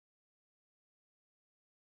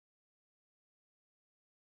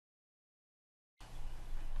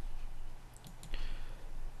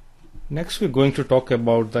Next, we're going to talk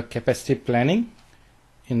about the capacity planning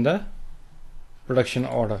in the production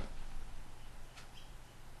order.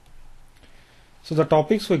 So the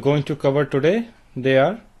topics we're going to cover today, they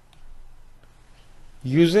are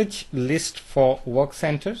usage list for work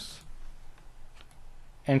centers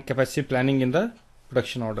and capacity planning in the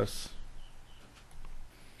production orders.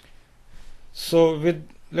 So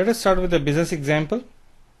let us start with a business example.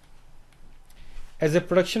 As a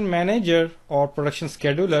production manager or production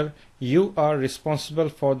scheduler, you are responsible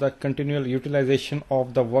for the continual utilization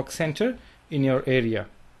of the work center in your area.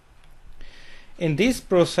 In this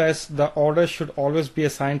process, the order should always be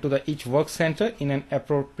assigned to each work center in an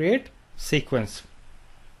appropriate sequence.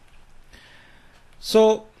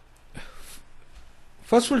 So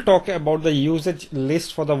first we'll talk about the usage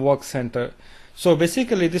list for the work center. So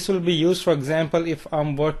basically this will be used, for example, if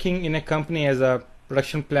I'm working in a company as a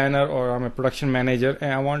production planner or I'm a production manager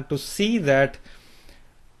and I want to see that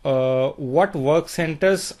what work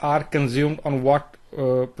centers are consumed on what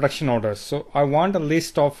production orders. So I want a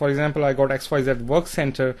list of, for example, I got XYZ work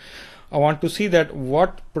center. I want to see that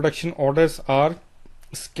what production orders are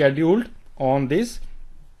scheduled on this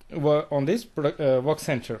work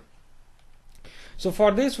center. So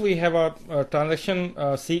for this we have a transaction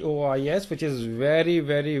COIS, which is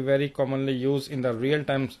very commonly used in the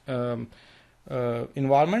real-time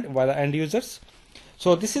environment by the end users.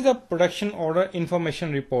 So this is a production order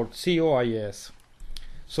information report, COIS.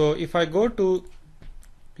 So if I go to,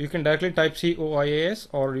 you can directly type COIS,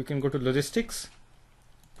 or you can go to logistics,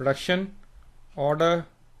 production order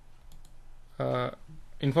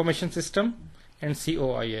information system, and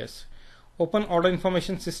COIS. Open order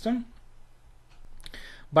information system.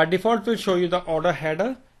 By default will show you the order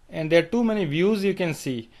header, and there are too many views you can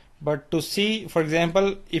see. But to see, for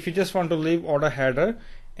example, if you just want to leave order header,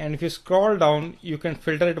 and if you scroll down, you can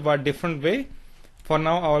filter it by a different way. For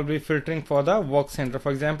now, I will be filtering for the work center.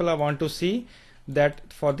 For example, I want to see that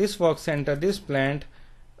for this work center, this plant,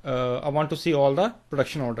 I want to see all the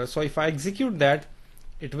production orders. So if I execute that,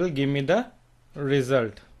 it will give me the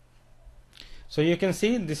result. So you can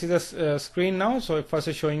see this is a screen now. So first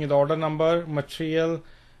is showing you the order number, material,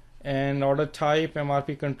 and order type,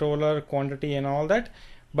 MRP controller, quantity, and all that.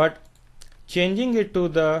 But changing it to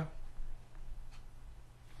the,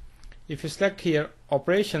 if you select here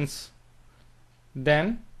operations,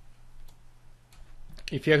 then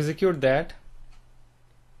if you execute that,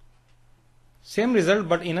 same result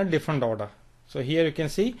but in a different order. So here you can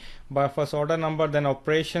see by first order number, then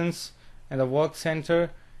operations, and the work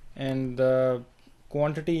center, and the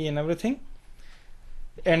quantity and everything.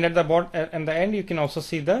 And at the bottom and the end, you can also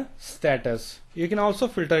see the status. You can also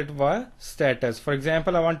filter it by status. For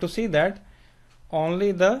example, I want to see that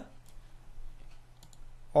only the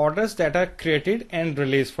orders that are created and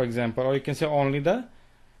released, for example, or you can say only the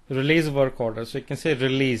release work orders. So you can say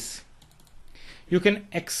release. You can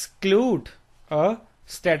exclude a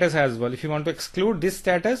status as well. If you want to exclude this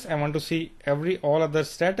status, I want to see all other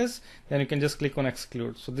status, then you can just click on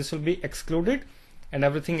exclude. So this will be excluded and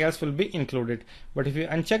everything else will be included. But if you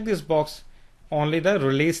uncheck this box, only the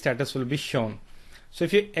release status will be shown. So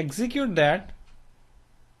if you execute that,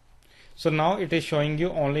 so now it is showing you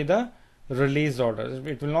only the released orders.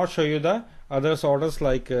 It will not show you the others orders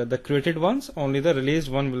like the created ones. Only the released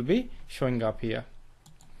one will be showing up here.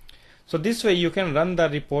 So this way you can run the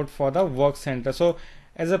report for the work center. So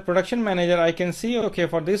as a production manager, I can see, okay,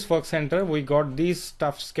 for this work center we got these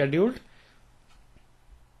stuff scheduled.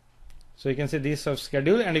 So you can see these stuff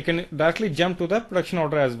scheduled, and you can directly jump to the production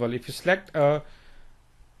order as well. If you select a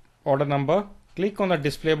order number, click on the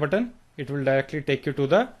display button, it will directly take you to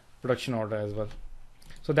the production order as well.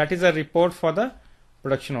 So that is a report for the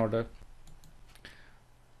production order.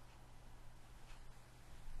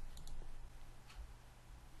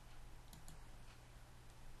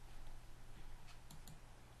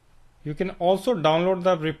 You can also download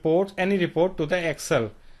the report, any report, to the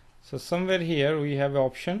Excel. So somewhere here we have an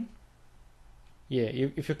option. Yeah,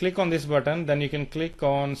 if you click on this button, then you can click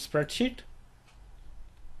on spreadsheet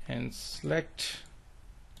and select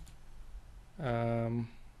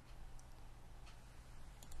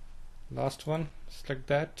last one, select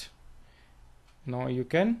that. Now you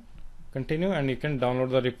can continue and you can download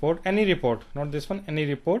the report, any report, not this one, any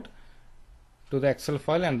report, to the Excel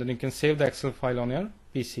file, and then you can save the Excel file on your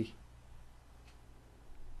PC.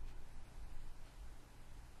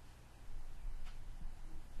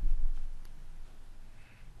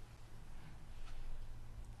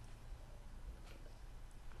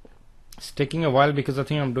 It's taking a while because I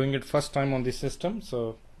think I'm doing it first time on this system.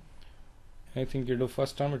 So anything you do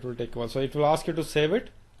first time, it will take a while. So it will ask you to save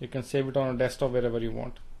it. You can save it on a desktop wherever you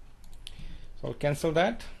want. So I'll cancel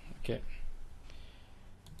that, Okay.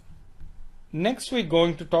 Next we're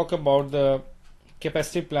going to talk about the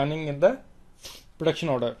capacity planning in the production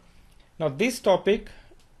order. Now this topic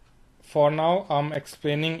for now I'm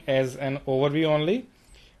explaining as an overview only,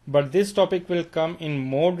 but this topic will come in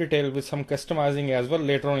more detail with some customizing as well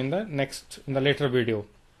later on in the later video.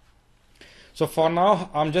 So for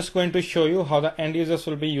now I'm just going to show you how the end users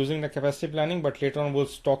will be using the capacity planning, but later on we'll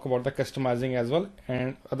talk about the customizing as well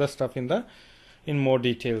and other stuff in more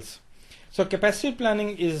details. So capacity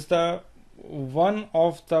planning is the one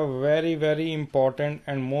of the very important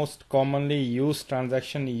and most commonly used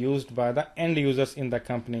transaction used by the end users in the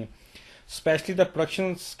company, especially the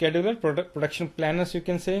production scheduler, production planners you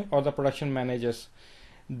can say, or the production managers.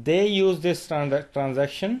 They use this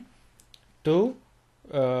transaction to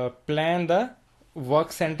plan the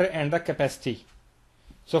work center and the capacity.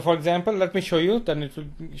 So for example, let me show you, then it will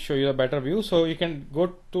show you a better view. So you can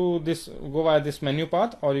go via this menu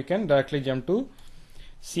path, or you can directly jump to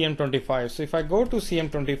CM25. So if I go to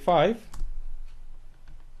CM25,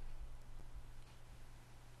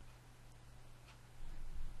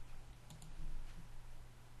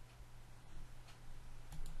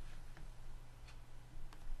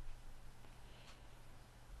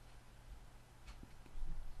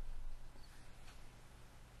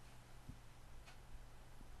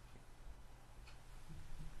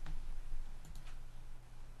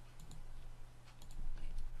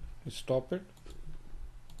 stop it.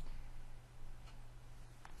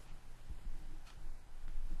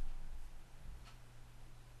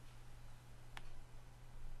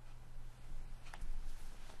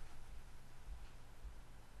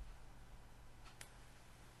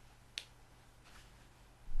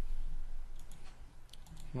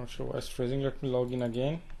 Not sure why it's freezing. Let me log in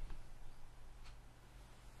again.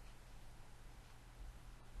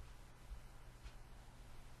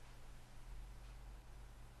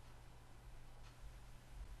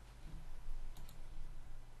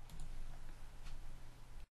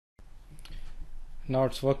 Now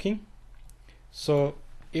it's working. So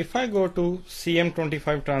if I go to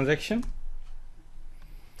CM25 transaction,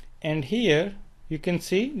 and here you can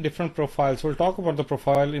see different profiles. We'll talk about the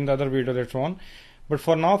profile in the other video later on, but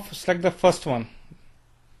for now select the first one.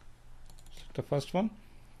 Select the first one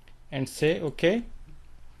and say OK,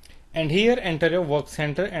 and here enter your work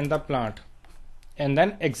center and the plant, and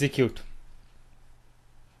then execute.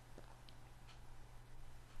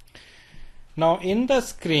 Now in the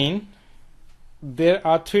screen there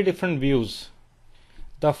are three different views.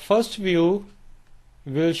 The first view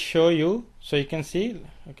will show you, so you can see,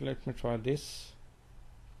 okay, let me try this.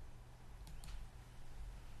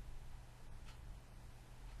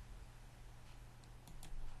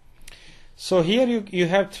 So here you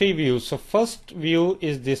have three views. So first view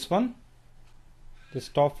is this one, this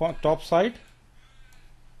top side,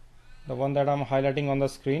 the one that I'm highlighting on the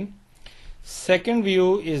screen. Second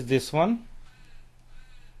view is this one,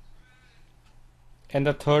 and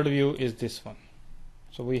the third view is this one.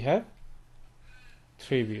 So we have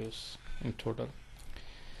three views in total.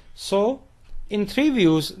 So in three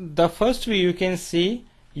views, the first view you can see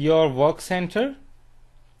your work center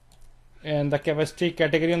and the capacity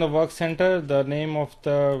category on the work center, the name of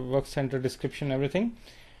the work center, description, everything,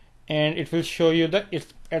 and it will show you that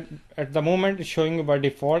it's at the moment it's showing you by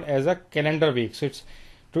default as a calendar week. So it's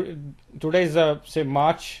today is say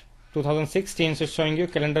March 2016, so it's showing you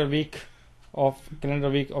calendar week of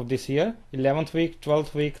this year, 11th week,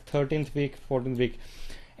 12th week, 13th week, 14th week,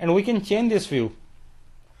 and we can change this view.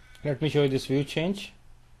 Let me show you this view change.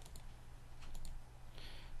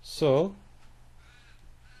 So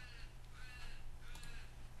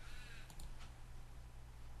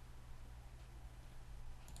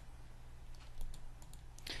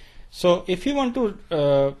if you want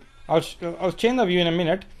to I'll change the view in a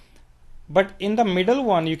minute, but in the middle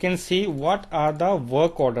one you can see what are the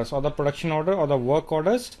work orders, or the production order or the work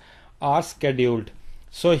orders are scheduled.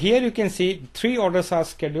 So here you can see three orders are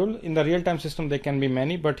scheduled. In the real-time system there can be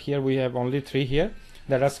many, but here we have only three here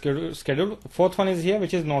that are scheduled. Fourth one is here,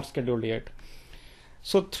 which is not scheduled yet.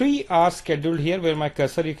 So three are scheduled here where my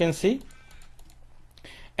cursor you can see,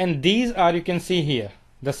 and these are, you can see here,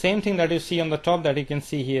 the same thing that you see on the top that you can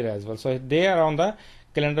see here as well. So they are on the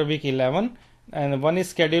calendar week 11, and one is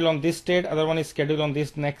scheduled on this date, other one is scheduled on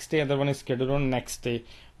this next day, other one is scheduled on next day.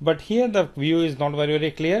 But here the view is not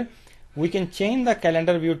very clear. We can change the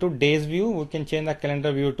calendar view to days view. We can change the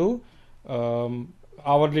calendar view to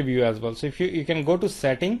hourly view as well. So if you can go to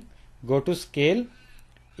setting, go to scale.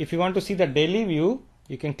 If you want to see the daily view,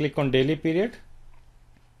 you can click on daily period,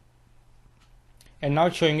 and now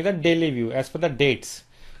it's showing you the daily view as per the dates.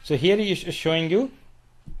 So here it is showing you